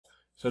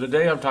So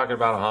today I'm talking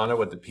about a Honda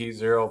with the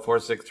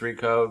P0463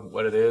 code,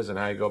 what it is and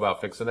how you go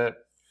about fixing it.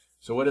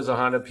 So what is a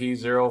Honda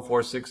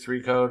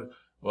P0463 code?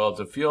 Well,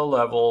 it's a fuel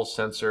level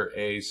sensor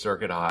A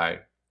circuit high.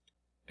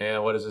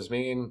 And what does this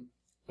mean?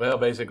 Well,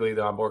 basically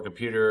the onboard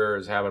computer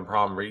is having a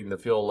problem reading the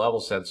fuel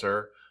level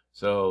sensor.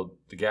 So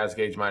the gas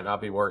gauge might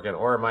not be working,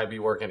 or it might be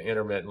working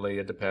intermittently,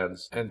 it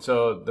depends. And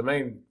so the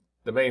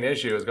main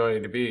issue is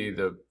going to be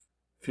the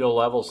fuel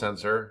level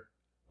sensor,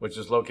 which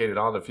is located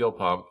on the fuel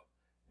pump.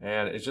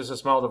 And it's just a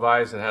small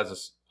device that has a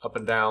up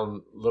and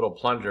down little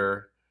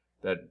plunger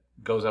that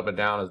goes up and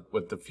down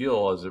with the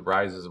fuel as it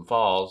rises and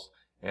falls.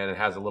 And it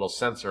has a little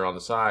sensor on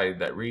the side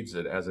that reads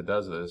it as it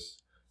does this.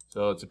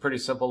 So it's a pretty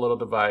simple little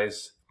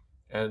device.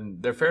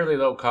 And they're fairly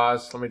low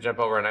cost. Let me jump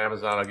over on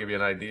Amazon. I'll give you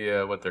an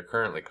idea what they're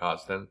currently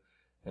costing.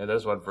 And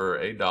there's one for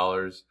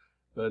 $8.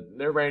 But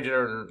they're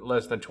ranging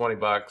less than 20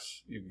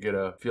 bucks. You can get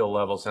a fuel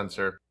level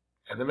sensor.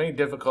 And the main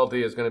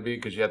difficulty is going to be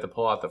because you have to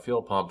pull out the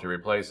fuel pump to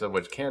replace them,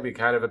 which can be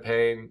kind of a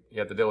pain. You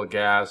have to deal with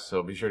gas,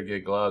 so be sure to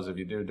get gloves if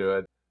you do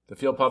it. The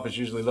fuel pump is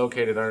usually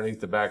located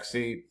underneath the back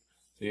seat.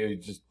 So you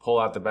just pull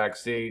out the back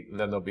seat, and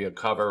then there'll be a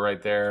cover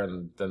right there,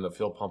 and then the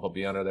fuel pump will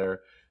be under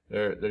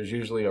there. There's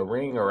usually a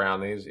ring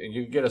around these, and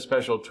you can get a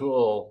special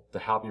tool to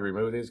help you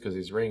remove these because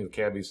these rings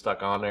can be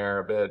stuck on there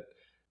a bit.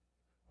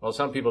 Well,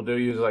 some people do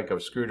use like a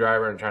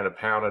screwdriver and trying to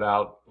pound it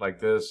out like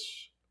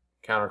this,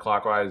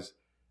 counterclockwise.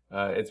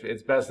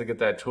 It's best to get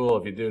that tool.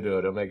 If you do it,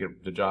 it'll make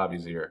the job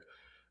easier.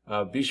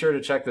 Be sure to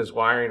check this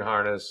wiring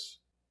harness,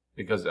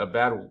 because a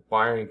bad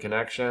wiring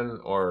connection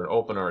or an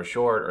open or a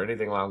short or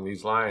anything along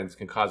these lines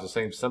can cause the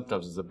same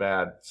symptoms as a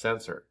bad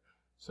sensor.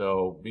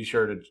 So be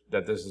sure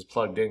that this is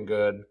plugged in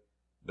good,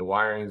 the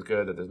wiring's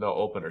good, that there's no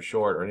open or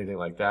short or anything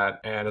like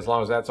that. And as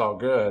long as that's all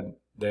good,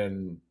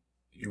 then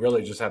you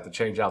really just have to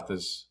change out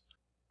this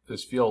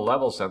fuel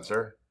level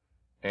sensor,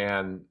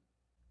 and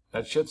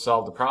that should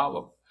solve the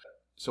problem.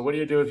 So what do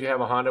you do if you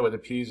have a Honda with a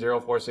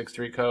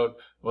P0463 code?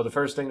 Well, the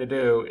first thing to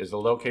do is to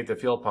locate the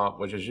fuel pump,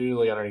 which is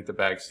usually underneath the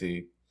back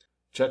seat.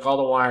 Check all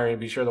the wiring,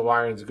 be sure the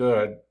wiring's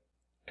good.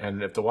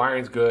 And if the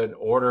wiring's good,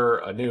 order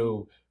a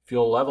new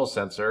fuel level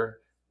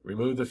sensor,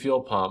 remove the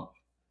fuel pump,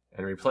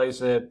 and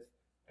replace it,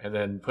 and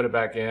then put it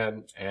back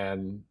in,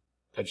 and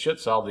that should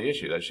solve the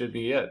issue. That should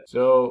be it.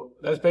 So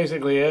that's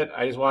basically it.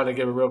 I just wanted to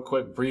give a real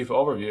quick brief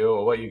overview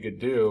of what you could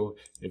do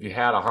if you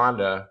had a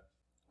Honda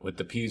with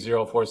the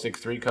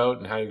P0463 code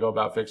and how you go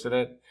about fixing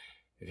it.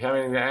 If you have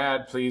anything to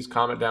add, please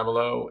comment down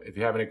below. If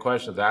you have any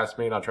questions, ask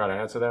me and I'll try to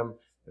answer them.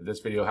 If this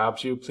video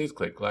helps you, please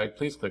click like,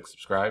 please click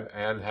subscribe,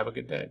 and have a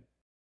good day.